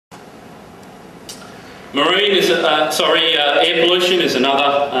Marine is, air pollution is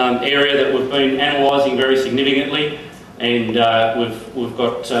another area that we've been analysing very significantly, and we've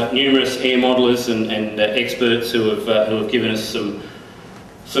got numerous air modellers and experts who have given us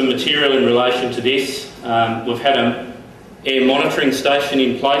some material in relation to this. We've had an air monitoring station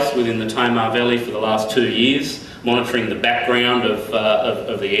in place within the Tamar Valley for the last 2 years, monitoring the background of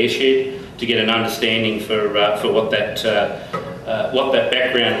the airshed to get an understanding for what that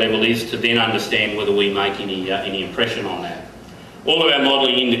background level is, to then understand whether we make any impression on that. All of our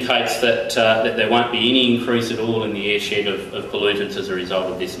modelling indicates that there won't be any increase at all in the airshed of pollutants as a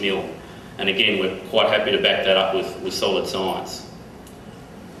result of this mill. And again, we're quite happy to back that up with solid science.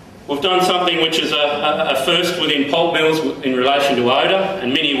 We've done something which is a first within pulp mills in relation to odour,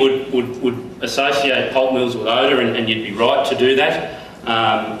 and many would associate pulp mills with odour, and you'd be right to do that.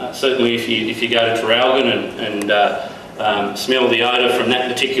 Certainly if you go to Traralgon and smell the odour from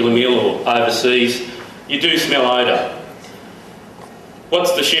that particular mill or overseas, you do smell odour.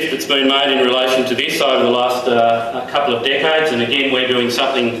 What's the shift that's been made in relation to this over the last couple of decades? And again, we're doing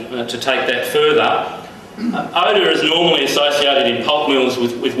something to take that further. Odour is normally associated in pulp mills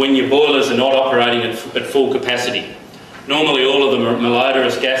with when your boilers are not operating at full capacity. Normally all of the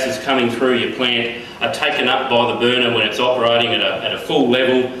malodorous gases coming through your plant are taken up by the burner when it's operating at a full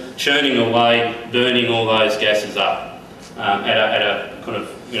level, churning away, burning all those gases up at a kind of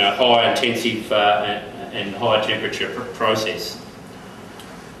high intensive and high temperature process.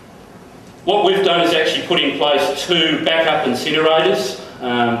 What we've done is actually put in place 2 backup incinerators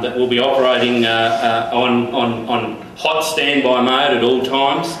that will be operating on hot standby mode at all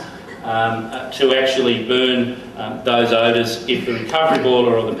times to actually burn those odours if the recovery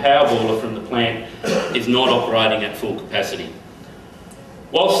boiler or the power boiler from the plant is not operating at full capacity.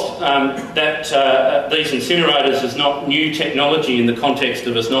 Whilst these incinerators is not new technology in the context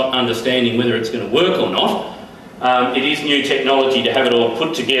of us not understanding whether it's going to work or not, it is new technology to have it all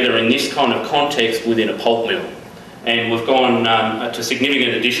put together in this kind of context within a pulp mill. And we've gone to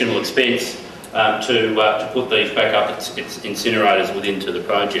significant additional expense to put these backup incinerators within the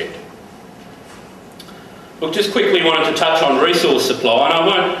project. Look, just quickly wanted to touch on resource supply, and I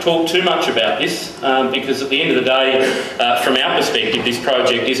won't talk too much about this because at the end of the day, from our perspective, this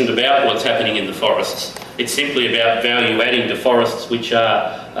project isn't about what's happening in the forests. It's simply about value adding to forests which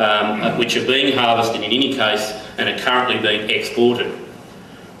are being harvested in any case and are currently being exported.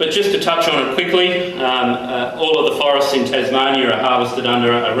 But just to touch on it quickly, all of the forests in Tasmania are harvested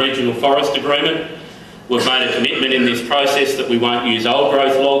under a regional forest agreement. We've made a commitment in this process that we won't use old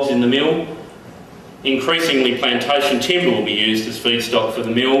growth logs in the mill. Increasingly, plantation timber will be used as feedstock for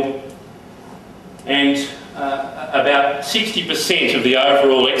the mill, and about 60% of the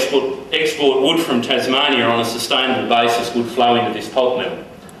overall export wood from Tasmania on a sustainable basis would flow into this pulp mill.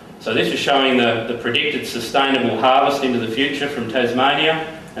 So this is showing the predicted sustainable harvest into the future from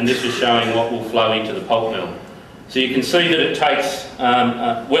Tasmania, and this is showing what will flow into the pulp mill. So you can see that it takes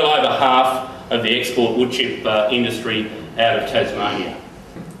well over half of the export wood chip industry out of Tasmania.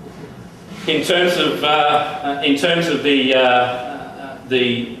 In terms of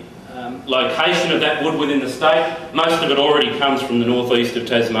the location of that wood within the state, most of it already comes from the northeast of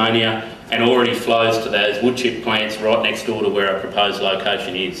Tasmania and already flows to those wood chip plants right next door to where our proposed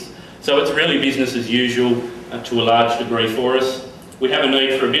location is. So it's really business as usual to a large degree for us. We have a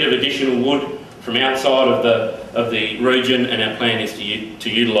need for a bit of additional wood from outside of the region, and our plan is to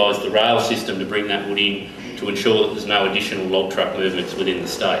utilise the rail system to bring that wood in to ensure that there's no additional log truck movements within the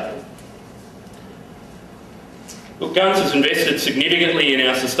state. Look, Gunn has invested significantly in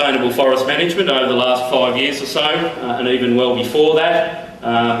our sustainable forest management over the last 5 years or so, and even well before that.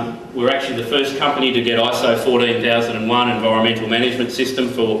 We're actually the first company to get ISO 14001 environmental management system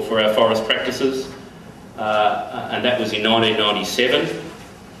for our forest practices, and that was in 1997.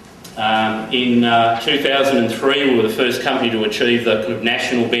 In 2003, we were the first company to achieve the kind of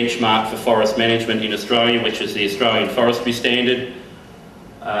national benchmark for forest management in Australia, which is the Australian Forestry Standard.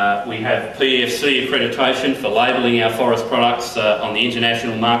 We have PEFC accreditation for labelling our forest products on the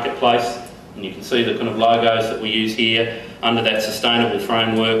international marketplace, and you can see the kind of logos that we use here under that sustainable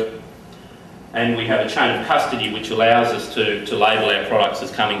framework. And we have a chain of custody which allows us to label our products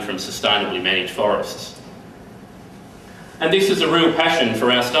as coming from sustainably managed forests. And this is a real passion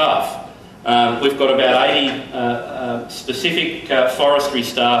for our staff. We've got about 80 specific forestry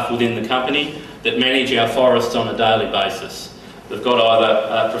staff within the company that manage our forests on a daily basis. They've got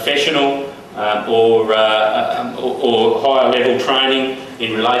either professional or higher level training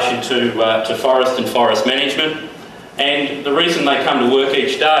in relation to forest and forest management. And the reason they come to work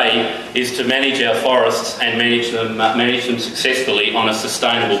each day is to manage our forests and manage them successfully on a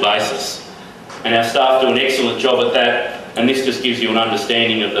sustainable basis. and our staff do an excellent job at that, and this just gives you an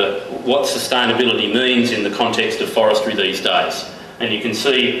understanding of what sustainability means in the context of forestry these days. And you can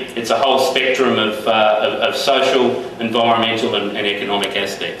see it's a whole spectrum of social, environmental and economic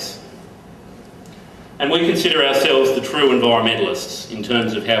aspects. And we consider ourselves the true environmentalists in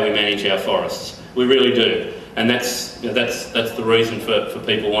terms of how we manage our forests. We really do. And that's the reason for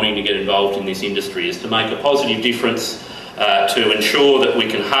people wanting to get involved in this industry, is to make a positive difference to ensure that we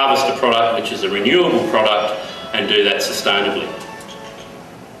can harvest a product which is a renewable product and do that sustainably.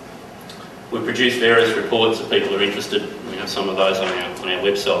 We produce various reports if people are interested. We have some of those on our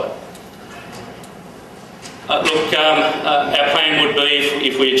website. Our plan would be,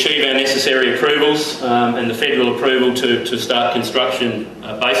 if we achieve our necessary approvals and the federal approval to start construction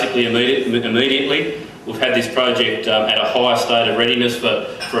basically immediately. We've had this project at a higher state of readiness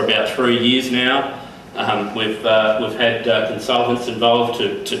for about 3 years now. We've had consultants involved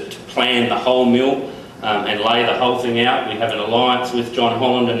to plan the whole mill and lay the whole thing out. We have an alliance with John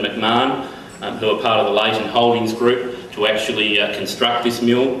Holland and McMahon, who are part of the Leighton Holdings group, to actually construct this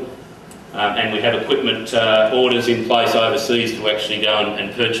mill. And we have equipment orders in place overseas to actually go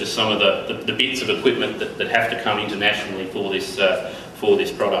and purchase some of the bits of equipment that have to come internationally for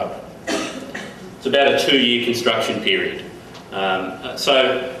this product. It's about a 2-year construction period.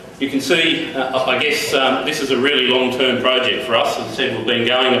 So you can see, I guess this is a really long-term project for us. As I said, we've been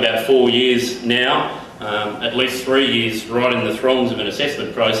going about 4 years now, at least 3 years right in the throngs of an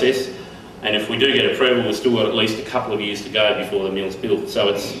assessment process. And if we do get approval, we've still got at least a couple of years to go before the mill's built. So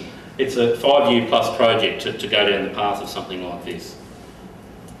it's a 5-year plus project to go down the path of something like this.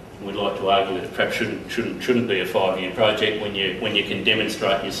 And we'd like to argue that it perhaps shouldn't be a 5-year project when you can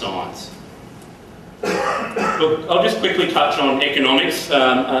demonstrate your science. Look, I'll just quickly touch on economics, and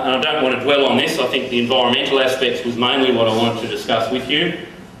I don't want to dwell on this. I think the environmental aspects was mainly what I wanted to discuss with you.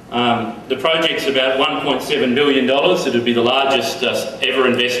 The project's about $1.7 billion. It'll be the largest ever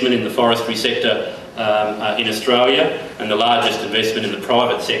investment in the forestry sector in Australia, and the largest investment in the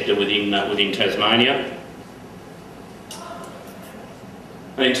private sector within Tasmania.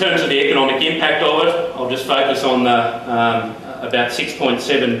 And in terms of the economic impact of it, I'll just focus on about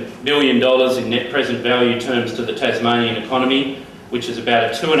 $6.7 billion in net present value terms to the Tasmanian economy, which is about a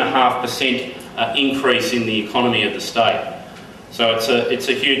 2.5% increase in the economy of the state. So it's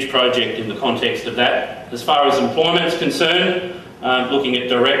a huge project in the context of that. As far as employment is concerned, looking at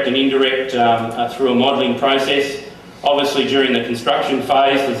direct and indirect through a modelling process, obviously during the construction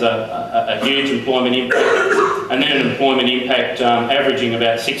phase there's a huge employment impact, and then an employment impact averaging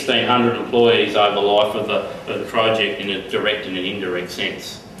about 1,600 employees over the life of the project in a direct and an indirect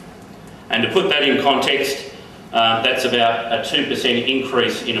sense. And to put that in context, that's about a 2%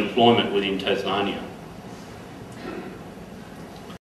 increase in employment within Tasmania.